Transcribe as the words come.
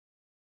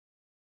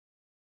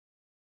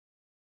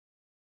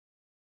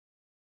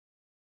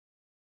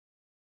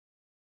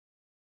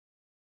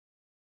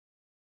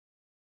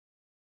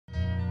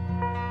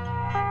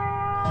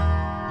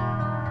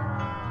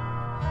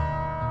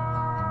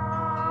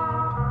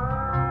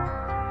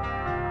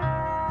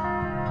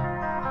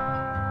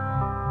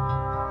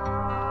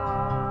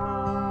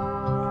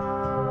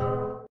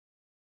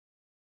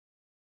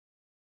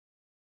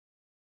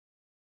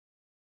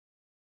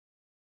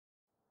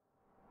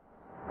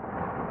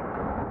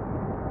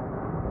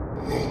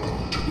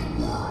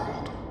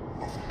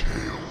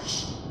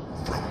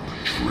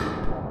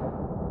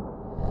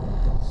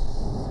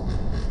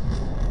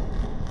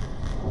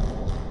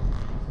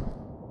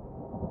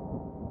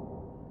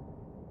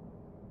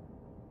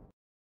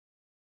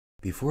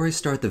Before I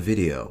start the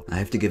video, I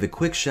have to give a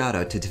quick shout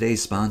out to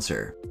today's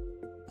sponsor.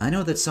 I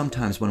know that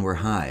sometimes when we're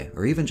high,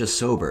 or even just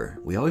sober,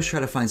 we always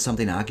try to find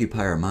something to occupy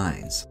our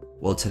minds.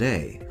 Well,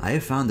 today, I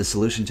have found the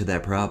solution to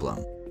that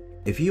problem.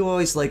 If you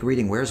always like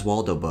reading Where's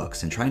Waldo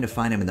books and trying to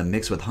find them in the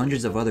mix with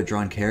hundreds of other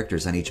drawn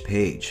characters on each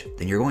page,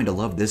 then you're going to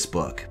love this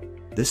book.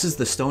 This is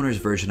the stoner's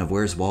version of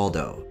Where's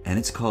Waldo, and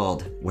it's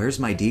called Where's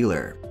My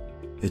Dealer?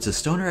 It's a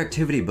stoner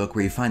activity book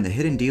where you find the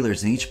hidden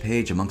dealers in each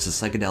page amongst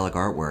the psychedelic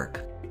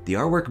artwork. The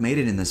artwork made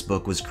in this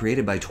book was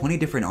created by 20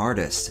 different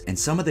artists, and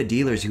some of the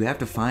dealers you have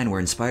to find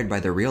were inspired by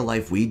the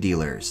real-life weed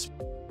dealers.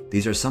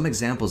 These are some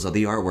examples of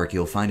the artwork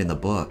you'll find in the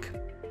book.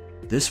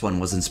 This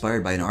one was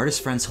inspired by an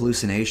artist friend's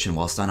hallucination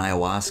whilst on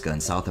ayahuasca in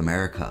South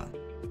America.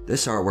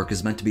 This artwork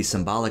is meant to be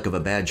symbolic of a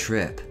bad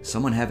trip,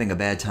 someone having a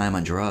bad time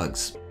on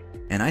drugs.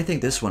 And I think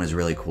this one is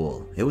really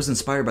cool. It was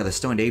inspired by the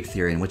stoned ape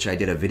theory in which I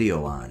did a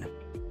video on.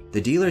 The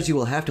dealers you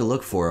will have to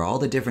look for are all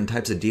the different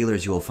types of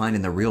dealers you will find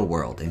in the real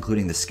world,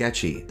 including the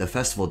sketchy, the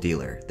festival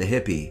dealer, the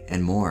hippie,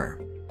 and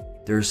more.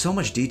 There is so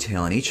much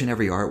detail in each and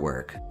every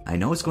artwork. I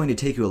know it's going to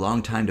take you a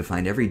long time to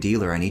find every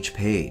dealer on each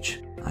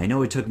page. I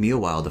know it took me a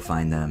while to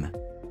find them.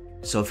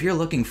 So if you're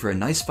looking for a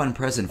nice fun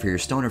present for your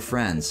stoner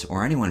friends,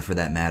 or anyone for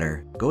that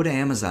matter, go to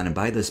Amazon and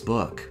buy this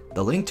book.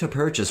 The link to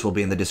purchase will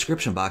be in the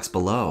description box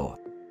below.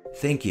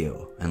 Thank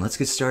you, and let's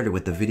get started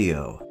with the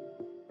video.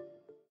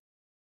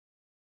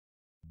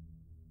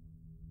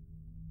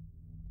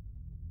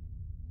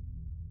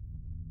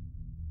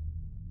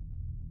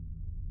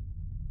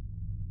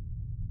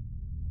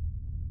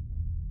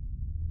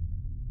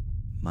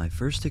 My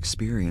first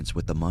experience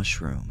with the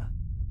mushroom.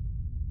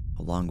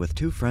 Along with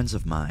two friends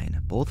of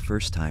mine, both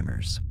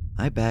first-timers,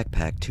 I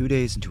backpacked 2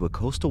 days into a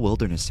coastal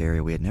wilderness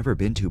area we had never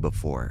been to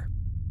before.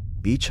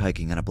 Beach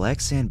hiking on a black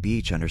sand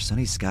beach under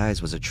sunny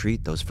skies was a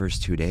treat those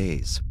first 2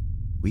 days.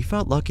 We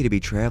felt lucky to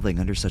be traveling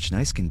under such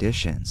nice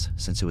conditions,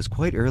 since it was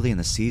quite early in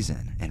the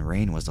season and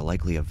rain was a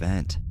likely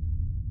event.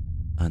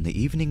 On the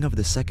evening of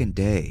the second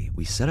day,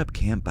 we set up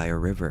camp by a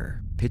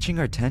river, pitching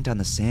our tent on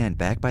the sand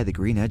back by the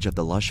green edge of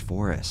the lush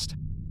forest.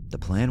 The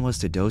plan was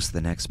to dose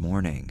the next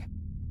morning.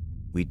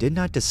 We did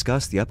not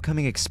discuss the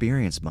upcoming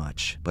experience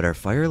much, but our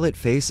firelit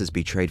faces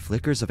betrayed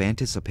flickers of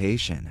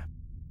anticipation.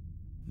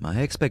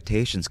 My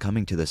expectations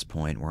coming to this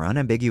point were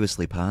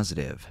unambiguously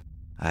positive.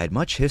 I had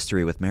much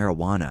history with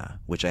marijuana,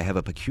 which I have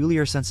a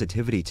peculiar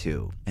sensitivity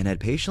to, and had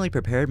patiently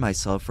prepared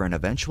myself for an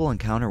eventual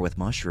encounter with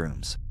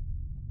mushrooms.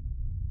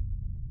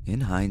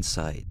 In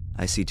hindsight,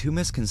 I see two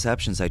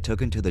misconceptions I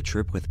took into the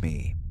trip with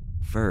me.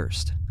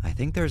 First, I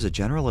think there's a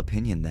general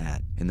opinion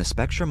that, in the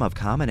spectrum of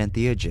common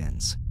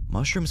entheogens,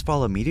 mushrooms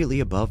fall immediately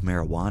above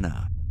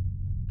marijuana.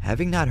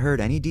 Having not heard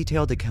any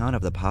detailed account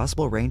of the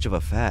possible range of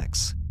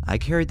effects, I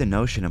carried the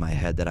notion in my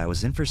head that I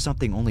was in for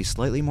something only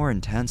slightly more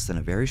intense than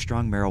a very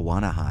strong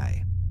marijuana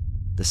high.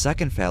 The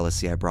second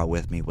fallacy I brought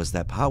with me was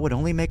that pot would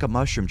only make a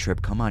mushroom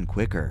trip come on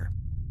quicker.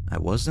 I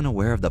wasn't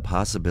aware of the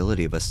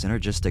possibility of a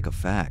synergistic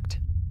effect.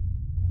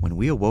 When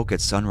we awoke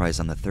at sunrise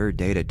on the third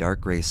day to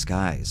dark gray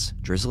skies,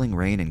 drizzling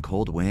rain and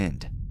cold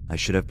wind, I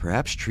should have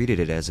perhaps treated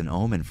it as an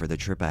omen for the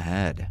trip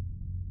ahead.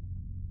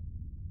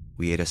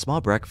 We ate a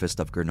small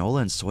breakfast of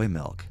granola and soy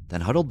milk,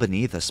 then huddled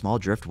beneath a small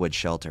driftwood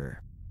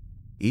shelter.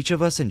 Each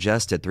of us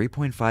ingested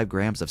 3.5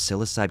 grams of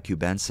psilocybe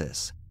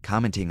cubensis,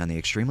 commenting on the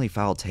extremely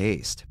foul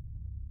taste.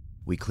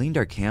 We cleaned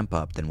our camp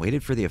up, then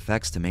waited for the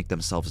effects to make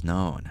themselves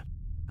known.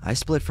 I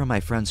split from my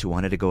friends who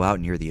wanted to go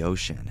out near the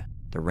ocean.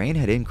 The rain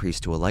had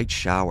increased to a light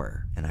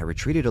shower, and I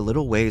retreated a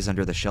little ways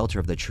under the shelter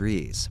of the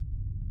trees.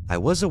 I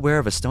was aware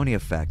of a stony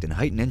effect and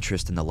heightened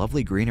interest in the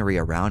lovely greenery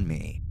around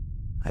me.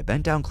 I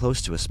bent down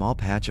close to a small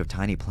patch of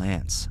tiny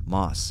plants,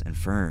 moss, and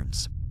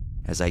ferns.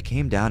 As I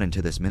came down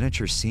into this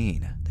miniature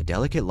scene, the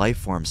delicate life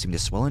forms seemed to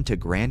swell into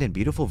grand and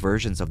beautiful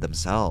versions of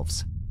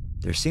themselves.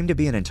 There seemed to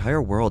be an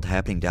entire world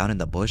happening down in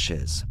the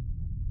bushes.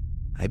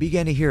 I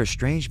began to hear a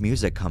strange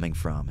music coming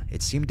from,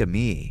 it seemed to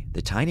me,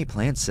 the tiny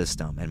plant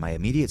system and my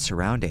immediate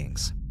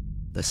surroundings.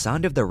 The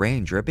sound of the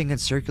rain dripping and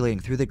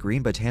circulating through the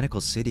green botanical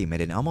city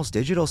made an almost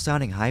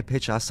digital-sounding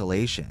high-pitched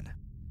oscillation.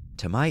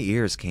 To my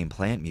ears came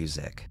plant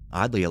music,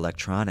 oddly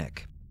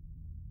electronic.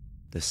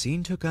 The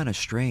scene took on a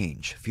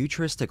strange,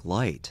 futuristic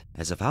light,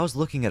 as if I was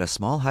looking at a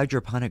small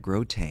hydroponic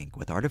grow tank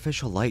with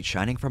artificial light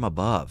shining from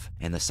above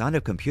and the sound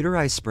of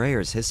computerized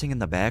sprayers hissing in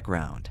the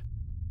background.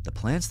 The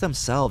plants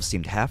themselves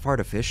seemed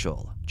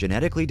half-artificial,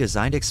 genetically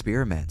designed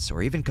experiments,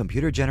 or even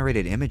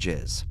computer-generated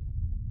images.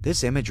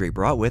 This imagery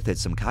brought with it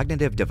some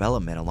cognitive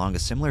development along a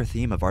similar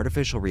theme of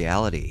artificial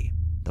reality.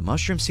 The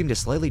mushroom seemed to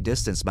slightly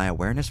distance my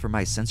awareness from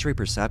my sensory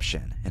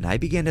perception, and I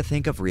began to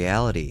think of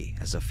reality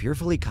as a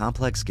fearfully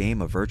complex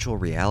game of virtual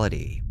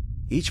reality.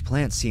 Each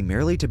plant seemed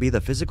merely to be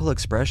the physical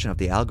expression of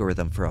the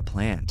algorithm for a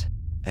plant.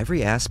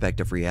 Every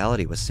aspect of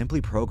reality was simply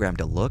programmed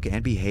to look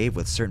and behave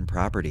with certain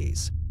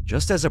properties,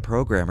 just as a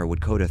programmer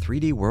would code a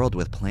 3D world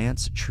with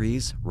plants,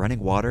 trees, running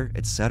water,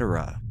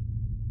 etc.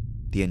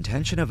 The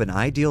intention of an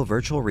ideal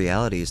virtual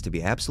reality is to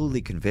be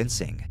absolutely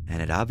convincing,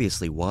 and it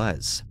obviously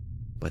was.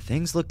 But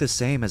things looked the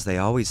same as they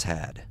always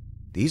had.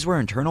 These were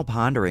internal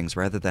ponderings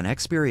rather than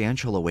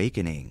experiential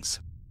awakenings.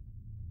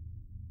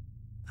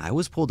 I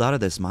was pulled out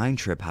of this mind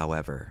trip,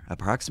 however,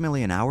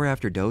 approximately an hour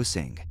after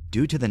dosing,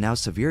 due to the now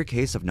severe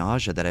case of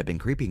nausea that had been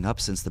creeping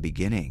up since the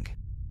beginning.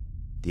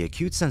 The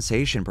acute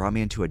sensation brought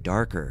me into a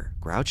darker,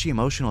 grouchy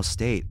emotional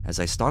state as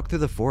I stalked through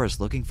the forest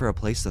looking for a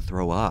place to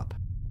throw up.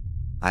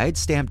 I had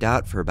stamped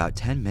out for about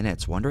 10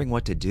 minutes wondering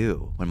what to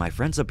do when my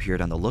friends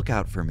appeared on the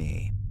lookout for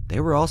me.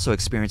 They were also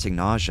experiencing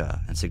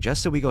nausea and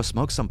suggested we go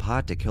smoke some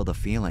pot to kill the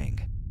feeling.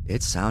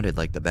 It sounded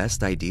like the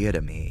best idea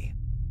to me.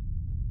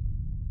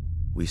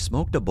 We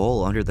smoked a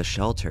bowl under the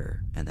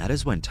shelter, and that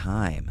is when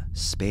time,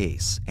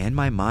 space, and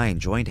my mind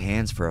joined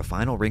hands for a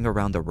final ring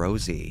around the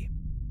rosy.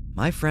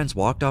 My friends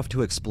walked off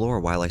to explore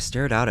while I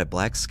stared out at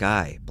black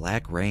sky,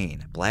 black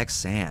rain, black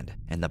sand,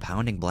 and the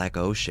pounding black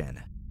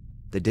ocean.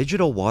 The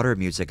digital water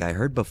music I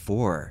heard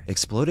before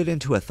exploded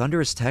into a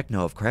thunderous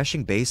techno of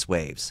crashing bass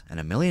waves and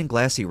a million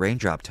glassy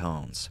raindrop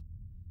tones.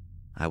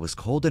 I was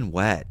cold and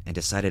wet and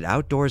decided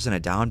outdoors in a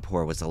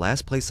downpour was the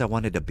last place I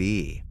wanted to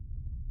be.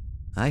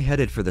 I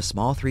headed for the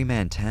small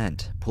 3-man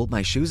tent, pulled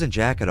my shoes and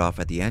jacket off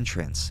at the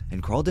entrance,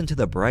 and crawled into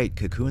the bright,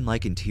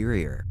 cocoon-like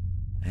interior.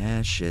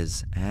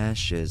 Ashes,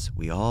 ashes,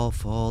 we all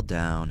fall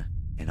down,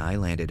 and I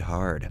landed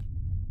hard.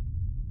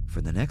 For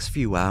the next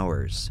few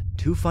hours,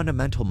 two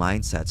fundamental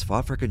mindsets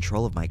fought for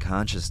control of my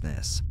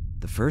consciousness.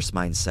 The first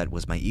mindset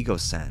was my ego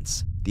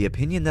sense, the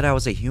opinion that I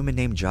was a human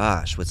named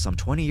Josh with some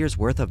 20 years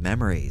worth of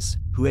memories,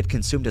 who had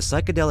consumed a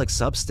psychedelic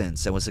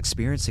substance and was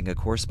experiencing a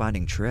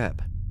corresponding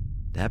trip.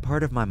 That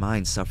part of my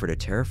mind suffered a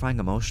terrifying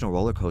emotional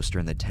roller coaster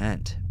in the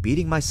tent,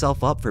 beating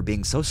myself up for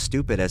being so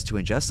stupid as to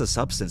ingest a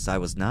substance I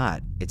was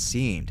not, it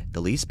seemed,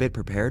 the least bit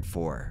prepared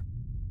for.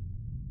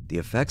 The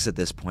effects at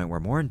this point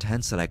were more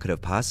intense than I could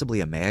have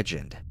possibly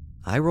imagined.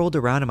 I rolled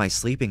around in my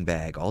sleeping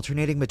bag,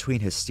 alternating between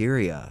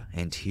hysteria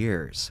and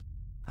tears.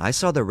 I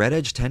saw the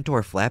red-edged tent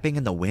door flapping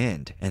in the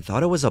wind and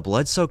thought it was a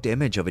blood-soaked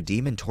image of a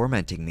demon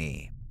tormenting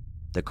me.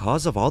 The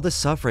cause of all this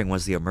suffering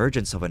was the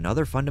emergence of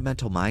another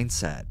fundamental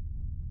mindset.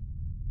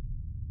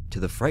 To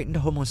the frightened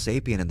Homo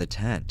sapien in the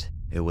tent,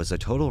 it was a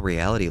total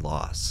reality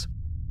loss.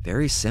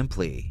 Very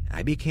simply,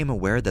 I became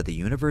aware that the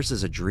universe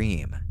is a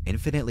dream,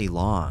 infinitely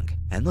long,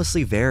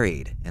 endlessly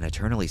varied, and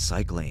eternally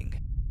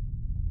cycling.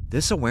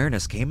 This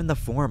awareness came in the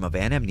form of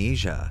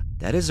anamnesia,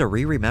 that is a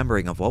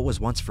re-remembering of what was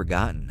once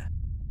forgotten.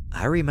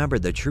 I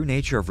remembered the true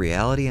nature of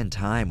reality and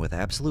time with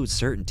absolute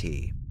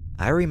certainty.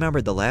 I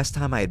remembered the last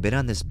time I had been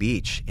on this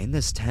beach, in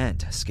this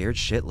tent, scared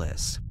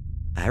shitless.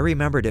 I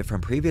remembered it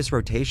from previous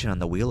rotation on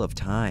the wheel of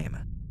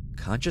time.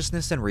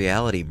 Consciousness and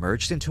reality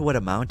merged into what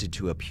amounted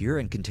to a pure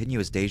and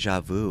continuous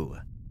deja vu.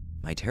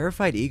 My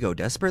terrified ego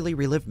desperately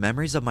relived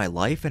memories of my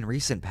life and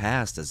recent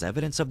past as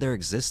evidence of their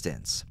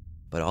existence.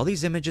 But all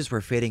these images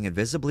were fading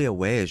invisibly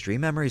away as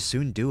dream memories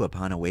soon do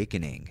upon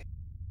awakening.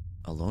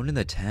 Alone in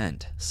the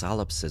tent,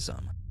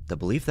 solipsism, the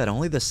belief that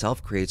only the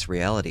self creates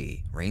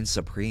reality, reigns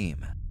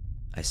supreme.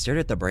 I stared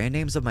at the brand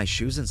names of my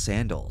shoes and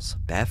sandals,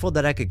 baffled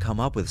that I could come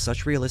up with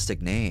such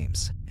realistic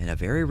names. In a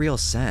very real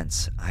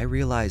sense, I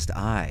realized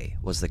I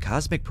was the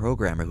cosmic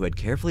programmer who had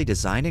carefully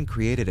designed and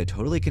created a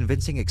totally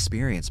convincing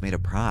experience made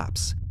of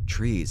props,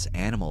 trees,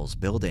 animals,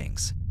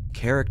 buildings,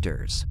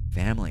 characters,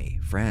 family,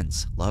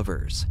 friends,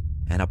 lovers,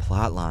 and a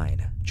plot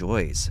line,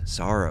 joys,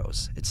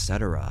 sorrows,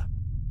 etc.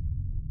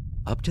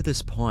 Up to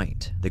this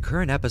point, the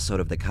current episode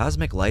of the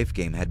Cosmic Life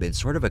Game had been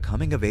sort of a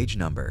coming-of-age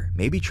number,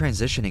 maybe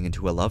transitioning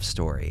into a love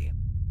story.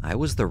 I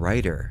was the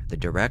writer, the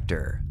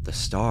director, the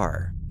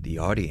star, the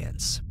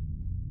audience.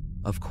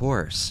 Of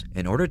course,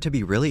 in order to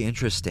be really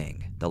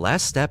interesting, the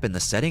last step in the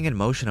setting in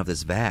motion of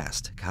this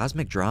vast,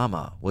 cosmic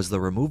drama was the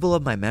removal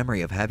of my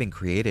memory of having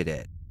created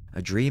it.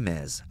 A dream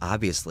is,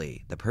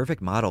 obviously, the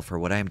perfect model for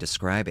what I am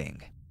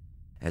describing.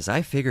 As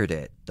I figured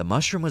it, the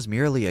mushroom was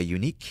merely a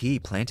unique key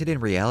planted in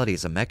reality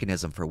as a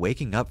mechanism for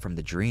waking up from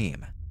the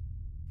dream.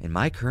 In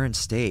my current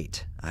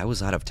state, I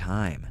was out of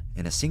time,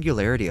 in a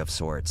singularity of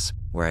sorts,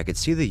 where I could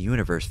see the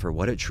universe for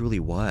what it truly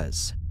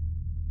was.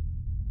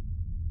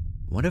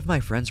 One of my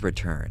friends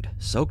returned,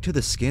 soaked to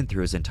the skin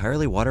through his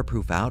entirely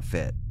waterproof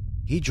outfit.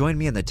 He joined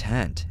me in the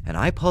tent, and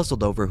I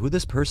puzzled over who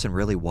this person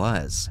really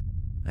was.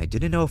 I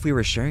didn't know if we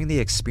were sharing the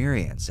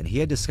experience and he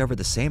had discovered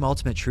the same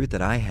ultimate truth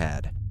that I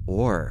had,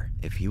 or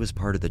if he was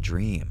part of the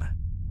dream.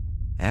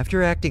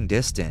 After acting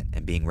distant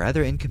and being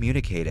rather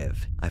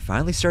incommunicative, I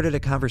finally started a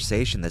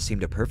conversation that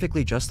seemed to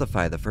perfectly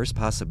justify the first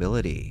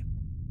possibility.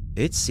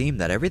 It seemed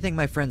that everything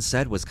my friend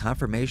said was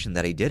confirmation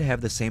that he did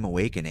have the same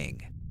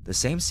awakening. The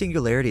same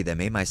singularity that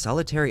made my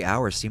solitary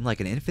hours seem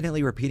like an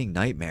infinitely repeating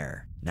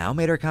nightmare, now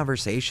made our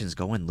conversations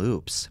go in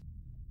loops.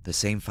 The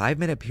same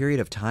 5-minute period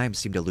of time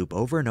seemed to loop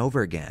over and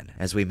over again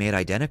as we made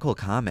identical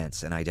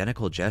comments and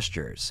identical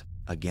gestures.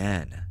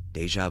 Again,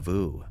 deja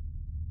vu.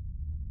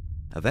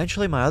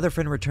 Eventually, my other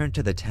friend returned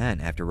to the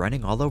tent after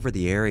running all over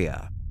the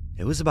area.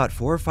 It was about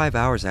 4 or 5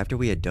 hours after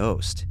we had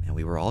dosed, and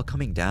we were all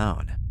coming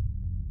down.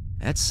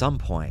 At some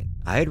point,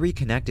 I had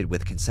reconnected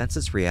with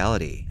consensus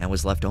reality and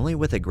was left only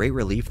with a great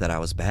relief that I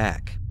was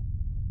back.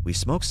 We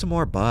smoked some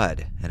more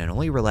bud, and it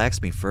only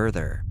relaxed me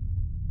further.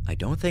 I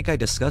don't think I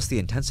discussed the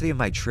intensity of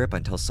my trip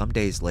until some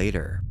days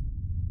later.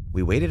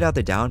 We waited out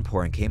the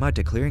downpour and came out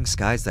to clearing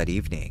skies that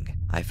evening.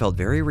 I felt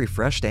very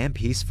refreshed and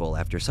peaceful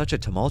after such a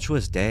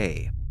tumultuous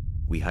day.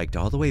 We hiked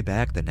all the way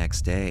back the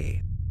next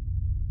day.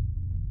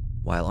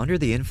 While under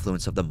the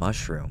influence of the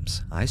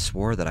mushrooms, I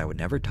swore that I would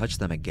never touch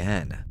them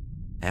again.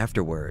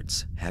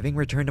 Afterwards, having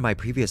returned to my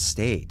previous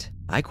state,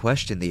 I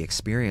questioned the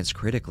experience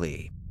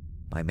critically.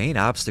 My main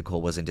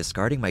obstacle was in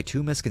discarding my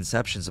two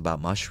misconceptions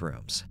about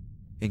mushrooms.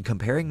 In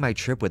comparing my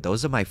trip with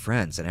those of my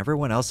friends and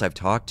everyone else I've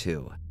talked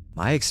to,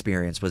 my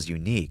experience was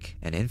unique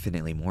and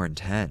infinitely more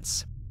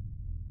intense.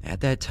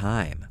 At that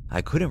time,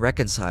 I couldn't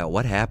reconcile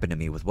what happened to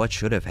me with what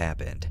should have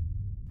happened.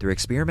 Through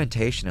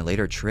experimentation and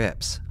later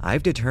trips,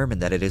 I've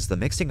determined that it is the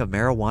mixing of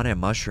marijuana and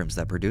mushrooms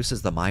that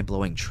produces the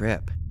mind-blowing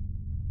trip.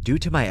 Due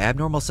to my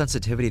abnormal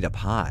sensitivity to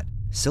pot,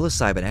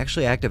 psilocybin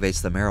actually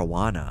activates the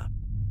marijuana.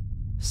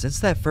 Since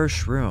that first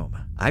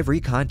shroom, I've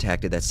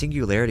recontacted that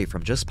singularity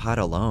from just pot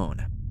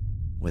alone.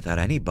 Without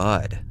any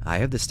bud, I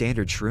have the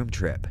standard shroom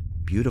trip.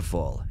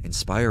 Beautiful,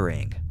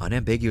 inspiring,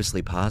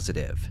 unambiguously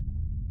positive.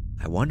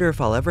 I wonder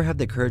if I'll ever have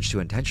the courage to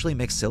intentionally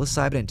mix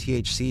psilocybin and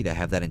THC to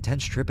have that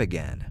intense trip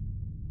again.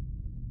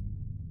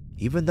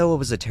 Even though it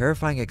was a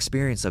terrifying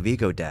experience of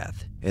ego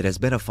death, it has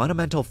been a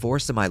fundamental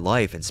force in my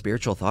life and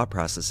spiritual thought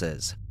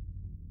processes.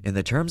 In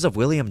the terms of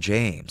William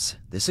James,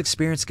 this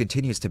experience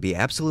continues to be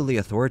absolutely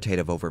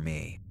authoritative over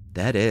me.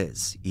 That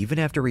is, even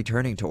after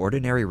returning to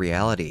ordinary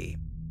reality.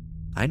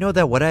 I know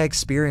that what I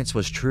experienced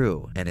was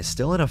true and is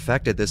still in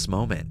effect at this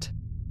moment.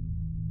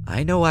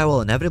 I know I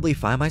will inevitably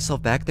find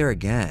myself back there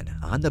again,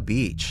 on the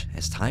beach,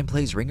 as time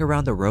plays Ring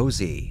Around the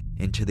Rosie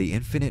into the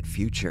infinite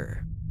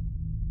future.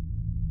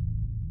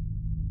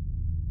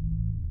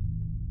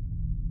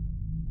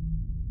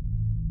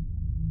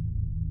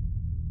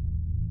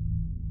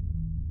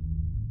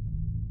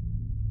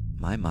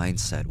 My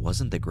mindset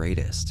wasn't the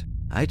greatest.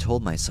 I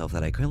told myself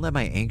that I couldn't let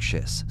my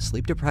anxious,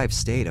 sleep-deprived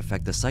state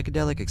affect the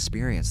psychedelic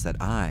experience that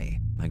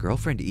I, my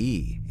girlfriend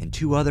E, and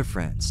two other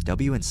friends,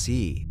 W and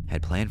C,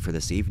 had planned for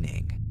this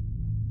evening.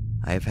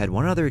 I have had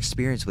one other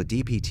experience with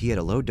DPT at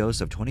a low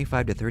dose of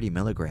 25 to 30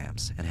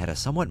 milligrams and had a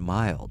somewhat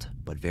mild,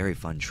 but very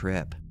fun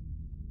trip.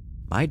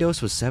 My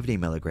dose was 70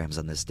 milligrams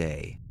on this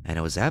day, and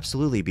it was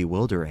absolutely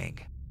bewildering.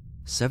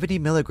 70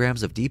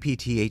 milligrams of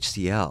DPT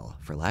HCl,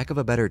 for lack of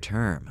a better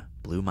term,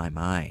 blew my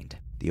mind.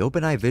 The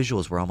open-eye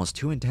visuals were almost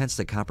too intense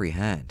to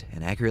comprehend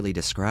and accurately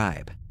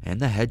describe,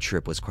 and the head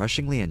trip was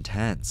crushingly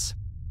intense.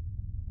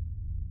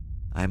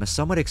 I am a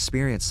somewhat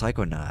experienced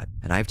psychonaut,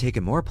 and I've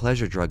taken more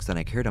pleasure drugs than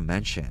I care to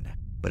mention,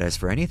 but as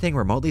for anything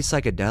remotely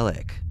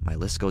psychedelic, my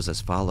list goes as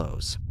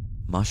follows.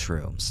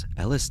 Mushrooms,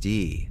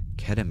 LSD,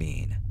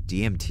 ketamine,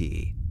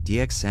 DMT,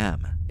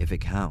 DXM, if it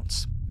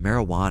counts,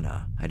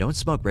 marijuana, I don't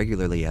smoke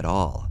regularly at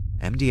all,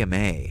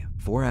 MDMA,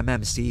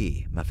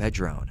 4-MMC,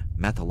 mephedrone,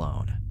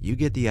 methadone, you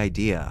get the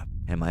idea,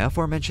 and my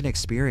aforementioned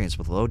experience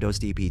with low-dose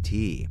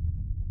DPT.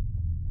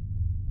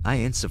 I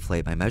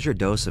insufflate my measured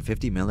dose of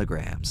 50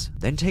 milligrams,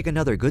 then take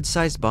another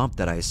good-sized bump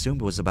that I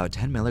assumed was about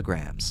 10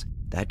 milligrams.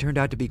 That turned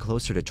out to be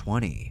closer to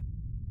 20.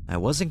 I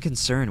wasn't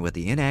concerned with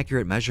the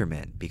inaccurate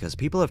measurement because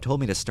people have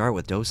told me to start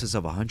with doses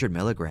of 100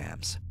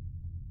 milligrams.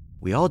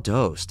 We all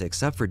dosed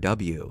except for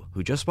W,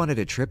 who just wanted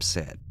a trip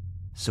sit.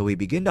 So we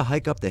begin to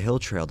hike up the hill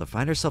trail to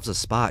find ourselves a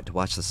spot to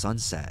watch the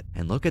sunset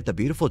and look at the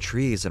beautiful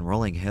trees and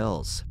rolling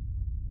hills.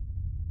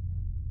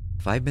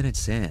 5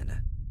 minutes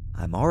in,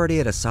 I'm already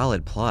at a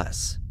solid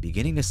plus,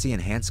 beginning to see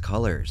enhanced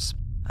colors.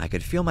 I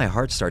could feel my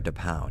heart start to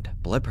pound,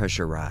 blood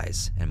pressure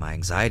rise, and my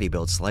anxiety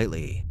build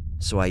slightly.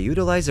 So I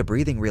utilize a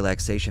breathing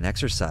relaxation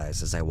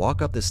exercise as I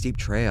walk up the steep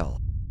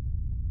trail.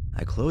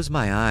 I close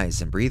my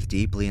eyes and breathe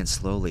deeply and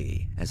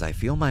slowly as I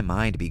feel my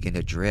mind begin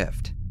to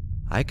drift.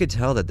 I could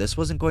tell that this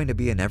wasn't going to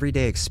be an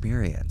everyday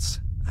experience.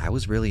 I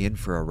was really in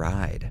for a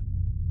ride.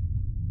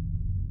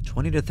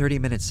 20 to 30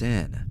 minutes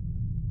in,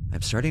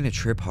 I'm starting to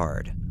trip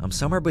hard. I'm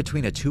somewhere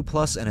between a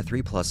 2+ and a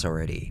 3+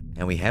 already,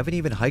 and we haven't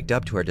even hiked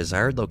up to our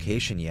desired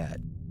location yet.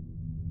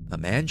 A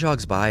man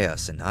jogs by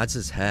us and nods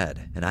his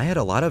head, and I had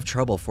a lot of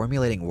trouble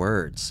formulating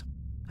words.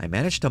 I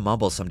managed to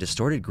mumble some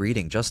distorted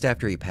greeting just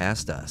after he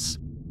passed us.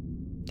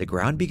 The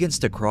ground begins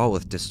to crawl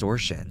with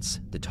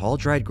distortions. The tall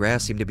dried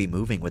grass seemed to be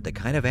moving with the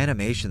kind of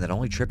animation that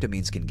only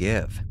tryptamines can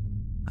give.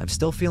 I'm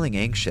still feeling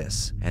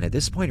anxious, and at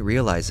this point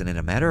realize that in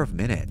a matter of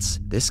minutes,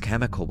 this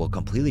chemical will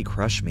completely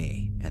crush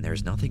me, and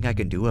there's nothing I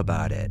can do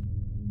about it.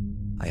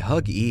 I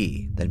hug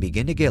E, then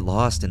begin to get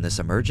lost in this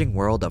emerging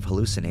world of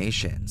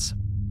hallucinations.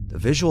 The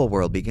visual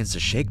world begins to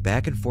shake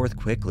back and forth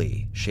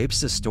quickly,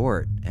 shapes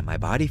distort, and my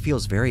body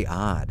feels very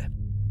odd.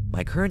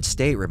 My current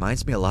state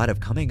reminds me a lot of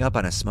coming up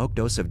on a smoke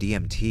dose of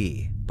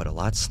DMT, but a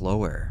lot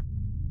slower.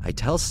 I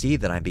tell C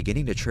that I'm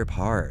beginning to trip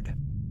hard.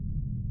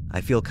 I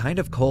feel kind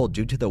of cold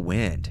due to the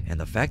wind and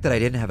the fact that I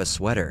didn't have a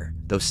sweater,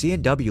 though C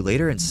and W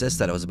later insist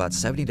that it was about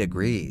 70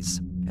 degrees,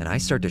 and I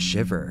start to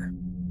shiver.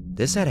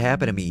 This had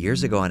happened to me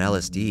years ago on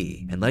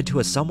LSD and led to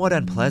a somewhat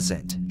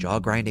unpleasant,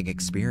 jaw-grinding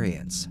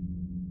experience.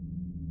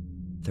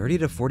 30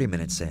 to 40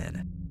 minutes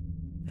in.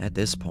 At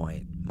this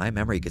point, my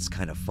memory gets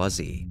kind of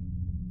fuzzy.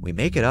 We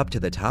make it up to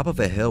the top of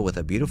a hill with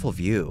a beautiful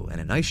view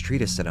and a nice tree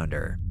to sit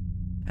under.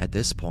 At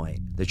this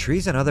point, the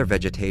trees and other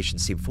vegetation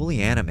seem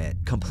fully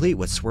animate, complete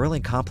with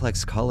swirling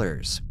complex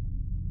colors.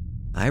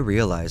 I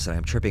realize that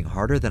I'm tripping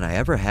harder than I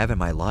ever have in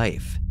my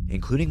life,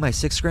 including my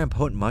 6-gram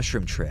potent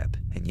mushroom trip,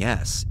 and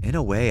yes, in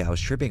a way I was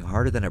tripping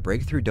harder than a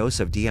breakthrough dose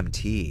of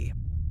DMT.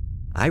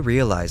 I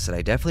realized that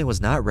I definitely was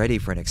not ready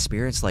for an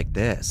experience like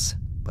this,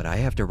 but I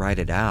have to ride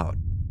it out.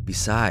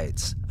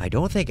 Besides, I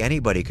don't think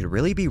anybody could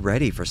really be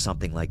ready for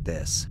something like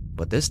this,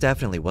 but this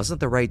definitely wasn't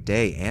the right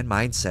day and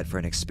mindset for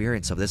an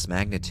experience of this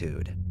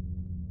magnitude.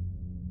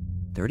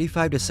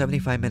 35 to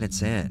 75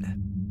 minutes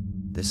in.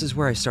 This is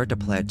where I start to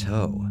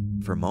plateau.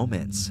 For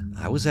moments,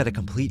 I was at a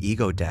complete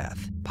ego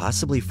death,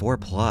 possibly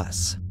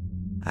 4+.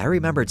 I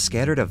remembered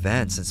scattered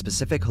events and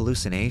specific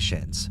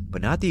hallucinations,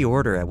 but not the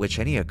order at which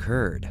any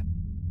occurred.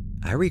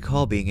 I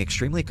recall being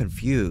extremely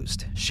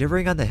confused,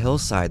 shivering on the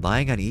hillside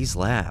lying on E's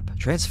lap,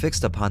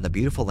 transfixed upon the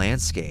beautiful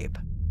landscape.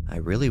 I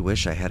really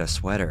wish I had a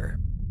sweater.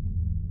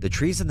 The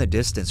trees in the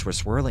distance were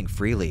swirling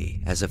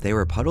freely, as if they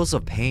were puddles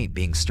of paint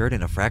being stirred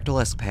in a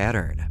fractal-esque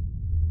pattern.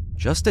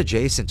 Just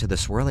adjacent to the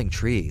swirling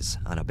trees,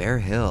 on a bare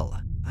hill,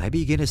 I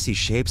begin to see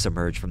shapes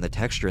emerge from the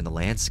texture in the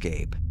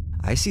landscape.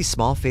 I see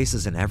small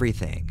faces and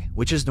everything,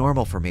 which is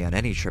normal for me on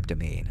any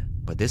tryptamine,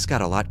 but this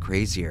got a lot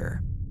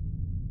crazier.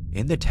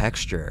 In the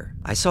texture,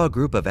 I saw a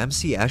group of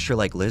MC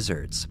Escher-like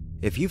lizards.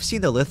 If you've seen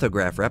the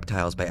lithograph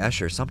Reptiles by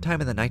Escher sometime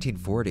in the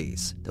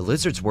 1940s, the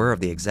lizards were of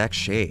the exact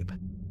shape.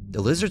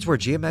 The lizards were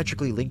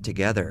geometrically linked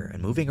together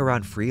and moving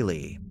around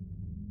freely.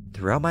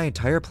 Throughout my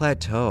entire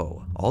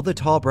plateau, all the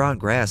tall brown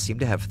grass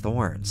seemed to have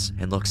thorns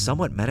and looked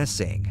somewhat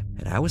menacing,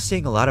 and I was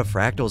seeing a lot of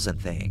fractals and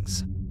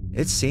things.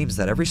 It seems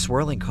that every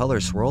swirling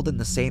color swirled in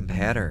the same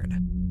pattern.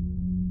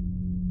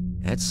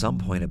 At some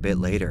point a bit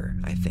later,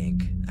 I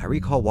think, I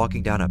recall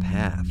walking down a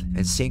path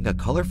and seeing a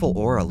colorful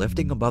aura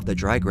lifting above the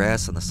dry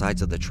grass on the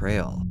sides of the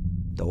trail.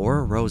 The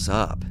aura rose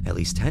up, at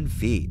least 10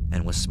 feet,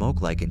 and was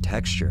smoke-like in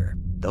texture,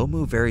 though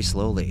moved very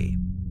slowly.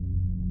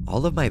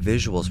 All of my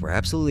visuals were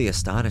absolutely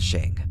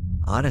astonishing.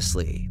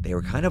 Honestly, they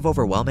were kind of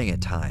overwhelming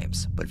at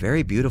times, but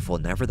very beautiful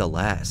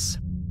nevertheless.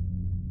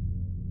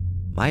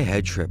 My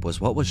head trip was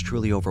what was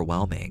truly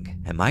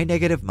overwhelming, and my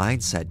negative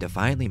mindset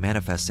defiantly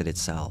manifested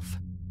itself.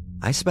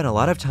 I spent a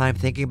lot of time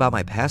thinking about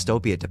my past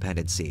opiate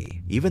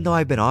dependency, even though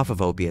I've been off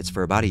of opiates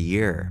for about a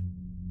year.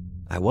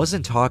 I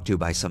wasn't talked to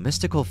by some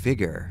mystical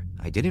figure.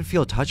 I didn't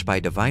feel touched by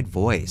a divine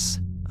voice.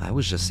 I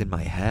was just in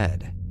my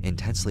head,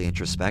 intensely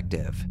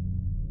introspective.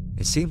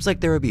 It seems like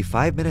there would be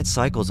 5-minute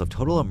cycles of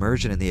total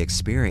immersion in the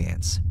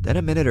experience, then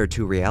a minute or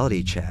two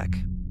reality check.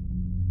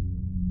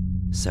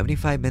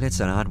 75 minutes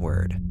and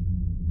onward.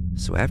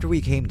 So after we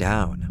came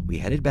down, we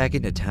headed back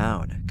into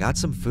town, got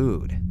some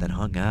food, then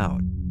hung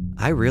out.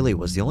 I really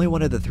was the only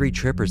one of the 3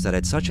 trippers that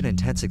had such an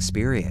intense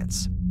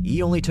experience.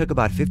 E only took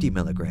about 50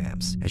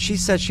 milligrams, and she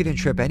said she didn't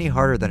trip any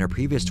harder than her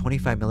previous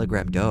 25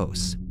 milligram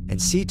dose.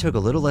 And C took a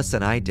little less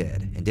than I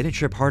did, and didn't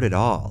trip hard at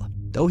all,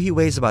 though he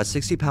weighs about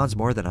 60 pounds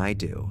more than I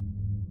do.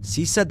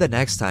 C said the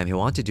next time he'll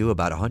want to do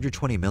about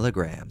 120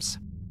 milligrams.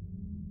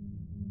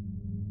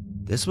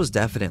 This was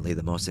definitely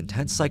the most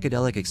intense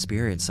psychedelic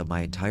experience of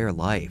my entire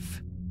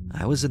life.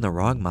 I was in the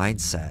wrong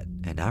mindset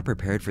and not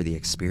prepared for the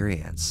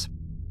experience.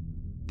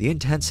 The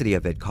intensity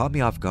of it caught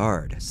me off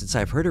guard, since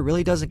I've heard it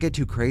really doesn't get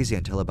too crazy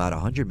until about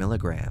 100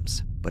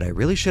 milligrams, but I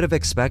really should have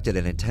expected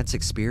an intense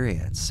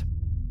experience.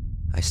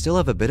 I still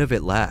have a bit of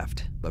it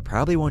left, but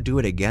probably won't do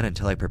it again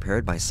until I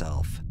prepared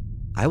myself.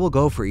 I will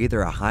go for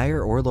either a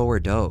higher or lower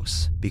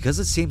dose, because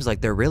it seems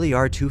like there really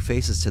are 2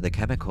 faces to the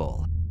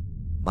chemical.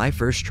 My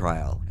first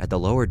trial, at the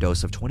lower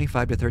dose of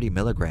 25 to 30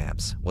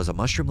 milligrams, was a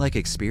mushroom-like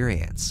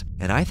experience,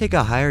 and I think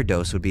a higher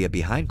dose would be a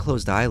behind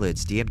closed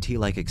eyelids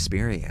DMT-like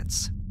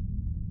experience.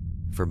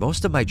 For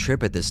most of my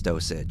trip at this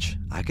dosage,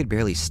 I could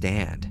barely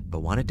stand,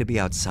 but wanted to be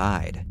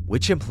outside,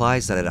 which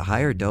implies that at a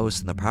higher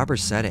dose in the proper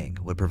setting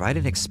would provide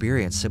an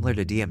experience similar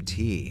to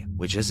DMT,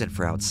 which isn't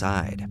for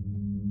outside.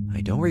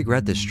 I don't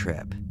regret this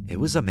trip. It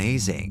was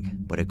amazing,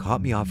 but it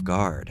caught me off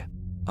guard.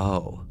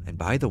 Oh, and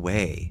by the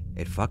way,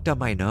 it fucked up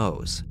my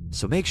nose,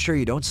 so make sure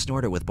you don't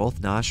snort it with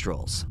both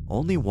nostrils,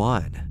 only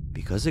one,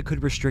 because it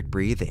could restrict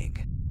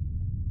breathing.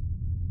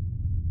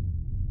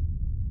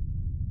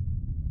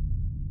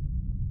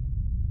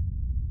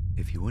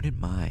 If you wouldn't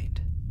mind,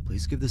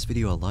 please give this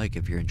video a like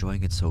if you're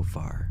enjoying it so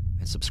far,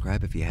 and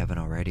subscribe if you haven't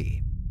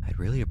already. I'd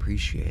really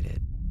appreciate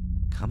it.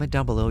 Comment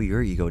down below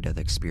your ego death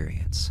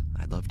experience.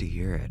 I'd love to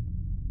hear it.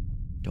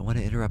 Don't want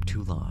to interrupt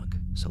too long,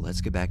 so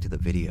let's get back to the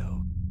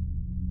video.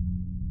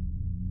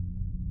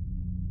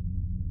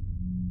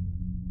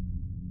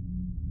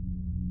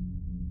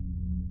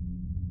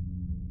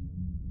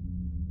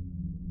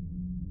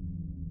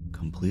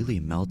 Completely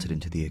melted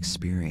into the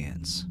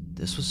experience.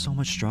 This was so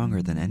much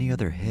stronger than any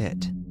other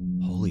hit.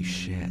 Holy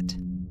shit.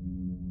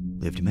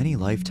 Lived many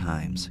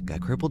lifetimes,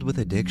 got crippled with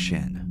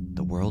addiction.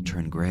 The world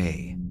turned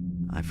gray.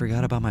 I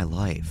forgot about my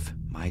life,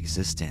 my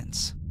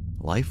existence.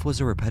 Life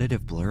was a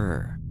repetitive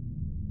blur.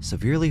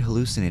 Severely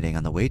hallucinating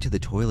on the way to the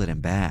toilet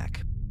and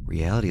back.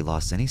 Reality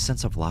lost any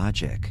sense of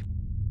logic.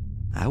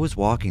 I was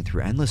walking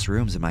through endless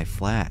rooms in my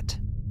flat.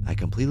 I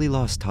completely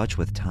lost touch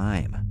with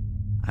time.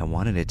 I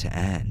wanted it to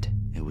end.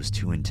 It was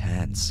too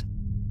intense.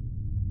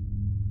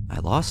 I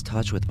lost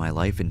touch with my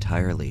life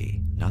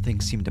entirely.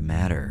 Nothing seemed to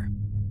matter.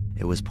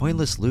 It was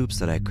pointless loops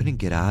that I couldn't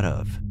get out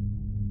of.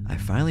 I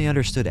finally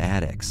understood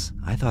addicts.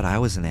 I thought I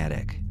was an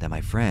addict, that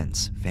my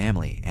friends,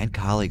 family, and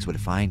colleagues would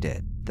find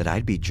it, that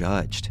I'd be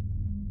judged.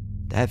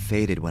 That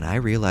faded when I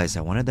realized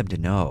I wanted them to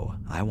know.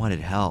 I wanted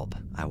help.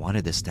 I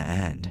wanted this to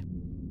end.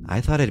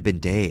 I thought it had been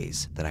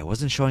days, that I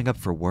wasn't showing up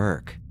for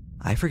work.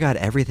 I forgot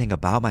everything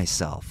about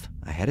myself.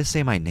 I had to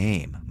say my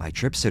name, my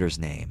trip sitter's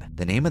name,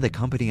 the name of the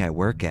company I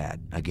work at,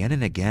 again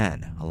and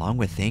again, along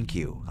with thank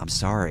you, I'm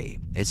sorry,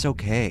 it's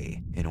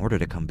okay, in order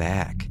to come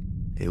back.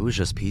 It was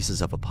just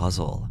pieces of a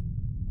puzzle.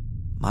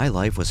 My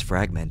life was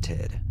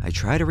fragmented. I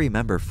tried to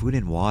remember food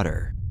and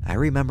water. I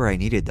remember I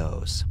needed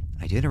those.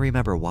 I didn't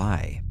remember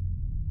why.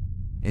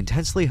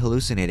 Intensely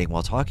hallucinating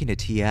while talking to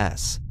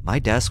TS, my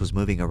desk was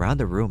moving around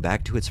the room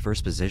back to its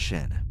first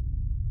position.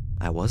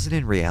 I wasn't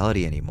in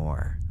reality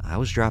anymore. I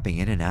was dropping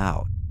in and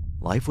out.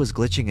 Life was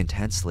glitching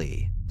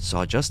intensely.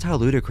 Saw just how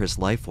ludicrous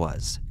life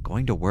was.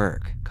 Going to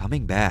work,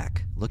 coming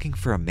back, looking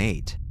for a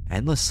mate.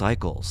 Endless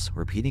cycles,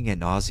 repeating ad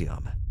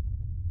nauseum.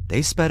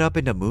 They sped up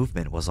into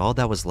movement was all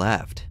that was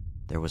left.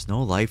 There was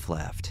no life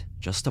left,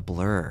 just a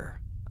blur.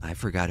 I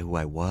forgot who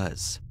I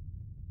was.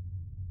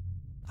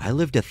 I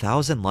lived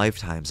 1,000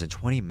 lifetimes in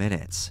 20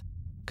 minutes.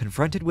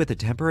 Confronted with the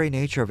temporary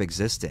nature of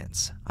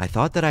existence, I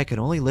thought that I could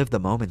only live the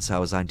moments I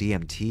was on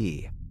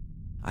DMT.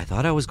 I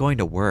thought I was going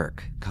to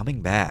work,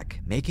 coming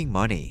back, making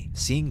money,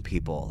 seeing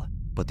people,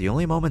 but the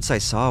only moments I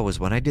saw was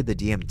when I did the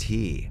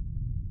DMT.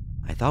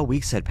 I thought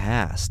weeks had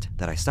passed,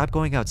 that I stopped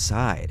going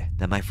outside,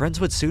 that my friends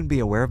would soon be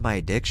aware of my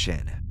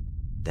addiction.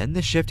 Then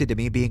this shifted to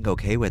me being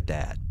okay with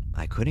that.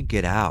 I couldn't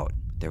get out.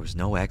 There was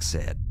no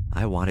exit.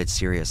 I wanted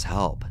serious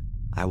help.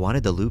 I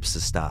wanted the loops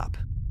to stop.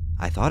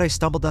 I thought I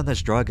stumbled on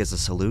this drug as a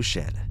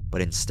solution,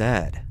 but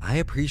instead, I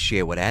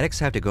appreciate what addicts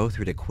have to go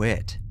through to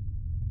quit.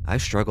 I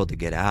struggled to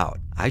get out.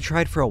 I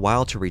tried for a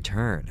while to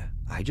return.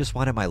 I just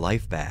wanted my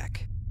life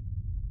back.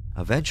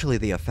 Eventually,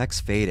 the effects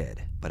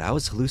faded, but I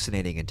was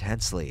hallucinating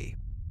intensely.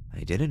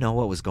 I didn't know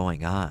what was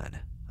going on.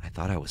 I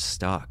thought I was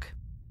stuck.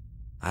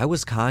 I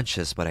was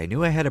conscious, but I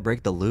knew I had to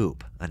break the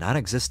loop, a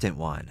non-existent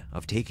one,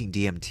 of taking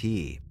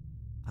DMT.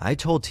 I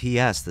told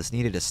TS this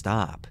needed to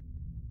stop.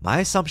 My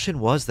assumption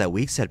was that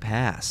weeks had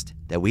passed,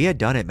 that we had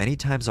done it many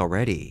times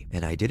already,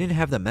 and I didn't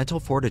have the mental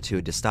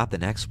fortitude to stop the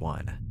next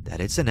one,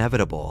 that it's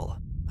inevitable.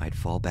 I'd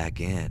fall back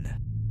in.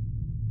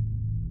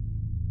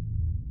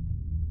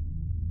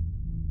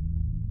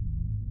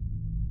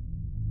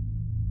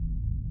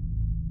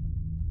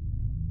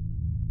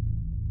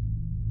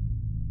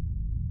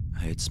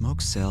 I had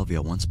smoked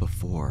salvia once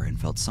before and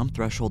felt some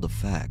threshold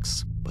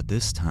effects, but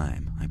this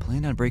time I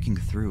planned on breaking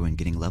through and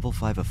getting level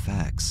 5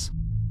 effects.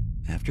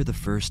 After the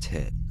first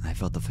hit, I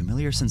felt the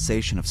familiar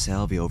sensation of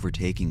salvia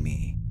overtaking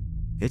me.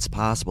 It's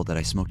possible that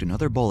I smoked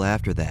another bowl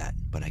after that,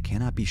 but I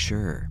cannot be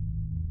sure.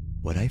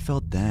 What I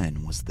felt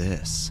then was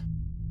this.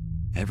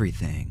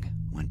 Everything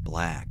went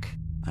black.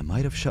 I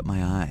might have shut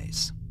my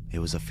eyes. It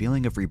was a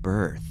feeling of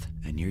rebirth,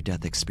 a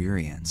near-death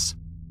experience.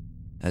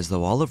 As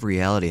though all of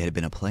reality had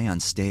been a play on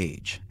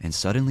stage, and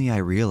suddenly I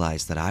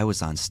realized that I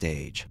was on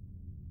stage.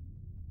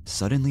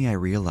 Suddenly I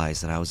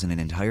realized that I was in an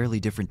entirely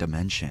different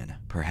dimension,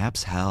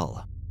 perhaps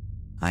hell.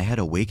 I had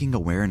a waking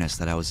awareness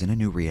that I was in a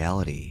new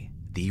reality,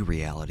 the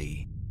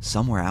reality,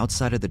 somewhere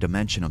outside of the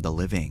dimension of the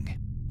living.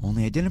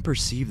 Only I didn't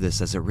perceive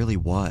this as it really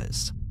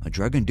was, a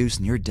drug-induced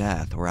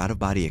near-death or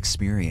out-of-body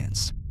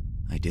experience.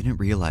 I didn't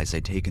realize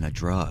I'd taken a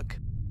drug.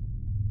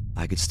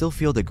 I could still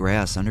feel the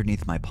grass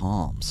underneath my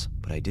palms,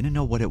 but I didn't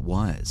know what it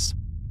was.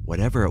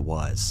 Whatever it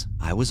was,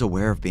 I was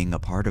aware of being a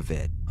part of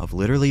it, of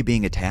literally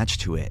being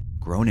attached to it,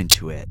 grown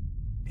into it.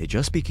 It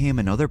just became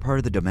another part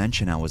of the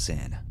dimension I was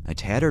in, a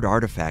tattered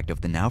artifact of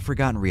the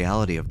now-forgotten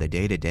reality of the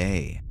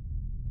day-to-day.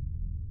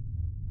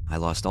 I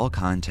lost all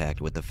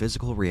contact with the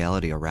physical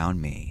reality around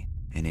me,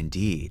 and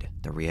indeed,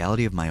 the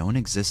reality of my own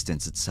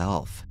existence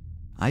itself.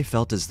 I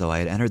felt as though I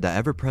had entered the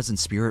ever-present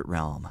spirit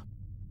realm.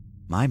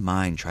 My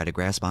mind tried to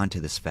grasp onto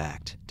this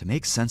fact, to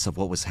make sense of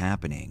what was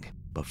happening,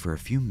 but for a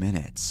few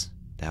minutes,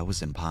 that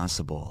was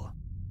impossible.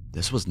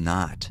 This was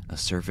not a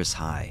surface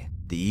high.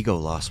 The ego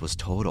loss was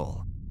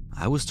total.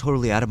 I was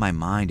totally out of my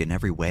mind in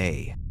every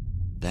way.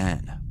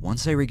 Then,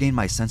 once I regained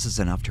my senses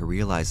enough to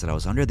realize that I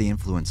was under the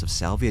influence of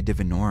salvia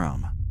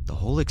divinorum, the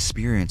whole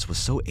experience was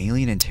so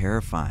alien and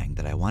terrifying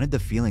that I wanted the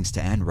feelings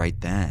to end right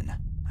then.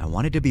 I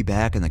wanted to be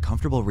back in the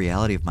comfortable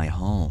reality of my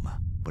home,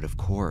 but of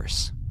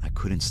course, I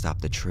couldn't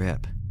stop the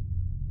trip.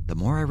 The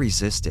more I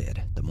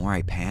resisted, the more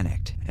I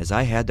panicked, as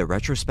I had the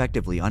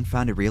retrospectively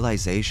unfounded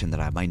realization that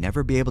I might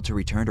never be able to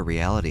return to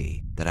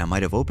reality, that I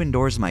might have opened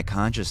doors in my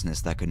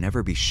consciousness that could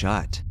never be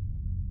shut.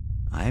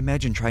 I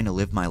imagined trying to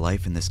live my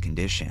life in this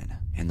condition,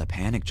 and the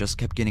panic just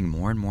kept getting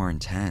more and more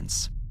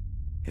intense.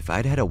 If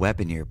I'd had a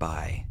weapon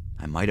nearby,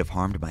 I might have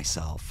harmed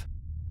myself.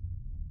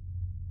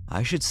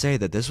 I should say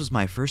that this was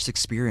my first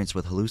experience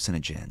with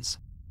hallucinogens.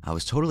 I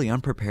was totally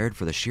unprepared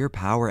for the sheer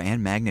power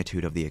and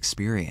magnitude of the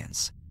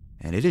experience,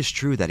 and it is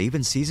true that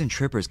even seasoned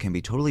trippers can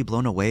be totally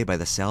blown away by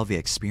the salvia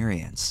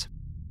experience.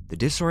 The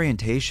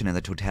disorientation and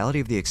the totality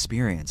of the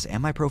experience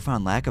and my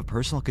profound lack of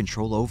personal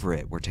control over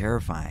it were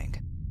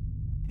terrifying.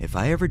 If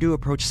I ever do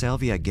approach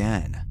salvia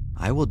again,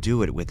 I will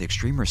do it with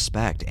extreme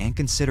respect and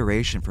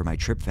consideration for my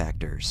trip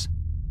factors.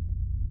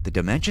 The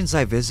dimensions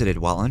I visited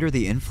while under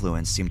the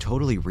influence seem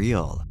totally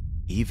real,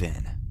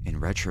 even in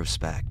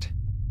retrospect.